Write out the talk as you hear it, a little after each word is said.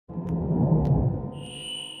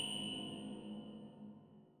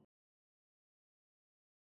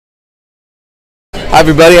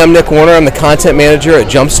everybody, I'm Nick Warner. I'm the content manager at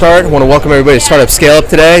Jumpstart. I want to welcome everybody to Startup Scaleup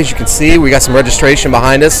today. As you can see, we got some registration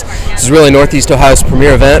behind us. This is really Northeast Ohio's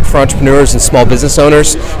premier event for entrepreneurs and small business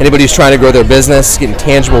owners. Anybody who's trying to grow their business, getting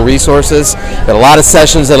tangible resources. Got a lot of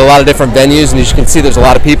sessions at a lot of different venues, and as you can see, there's a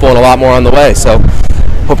lot of people and a lot more on the way. So,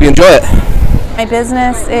 hope you enjoy it. My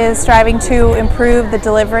business is striving to improve the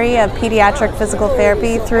delivery of pediatric physical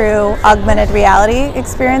therapy through augmented reality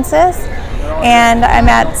experiences. And I'm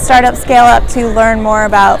at Startup Scaleup to learn more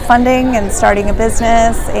about funding and starting a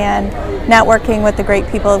business and networking with the great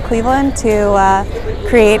people of Cleveland to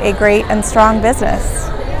create a great and strong business.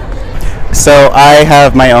 So I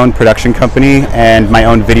have my own production company and my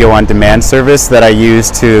own video on demand service that I use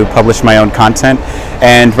to publish my own content.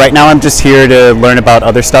 And right now I'm just here to learn about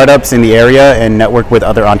other startups in the area and network with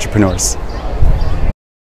other entrepreneurs.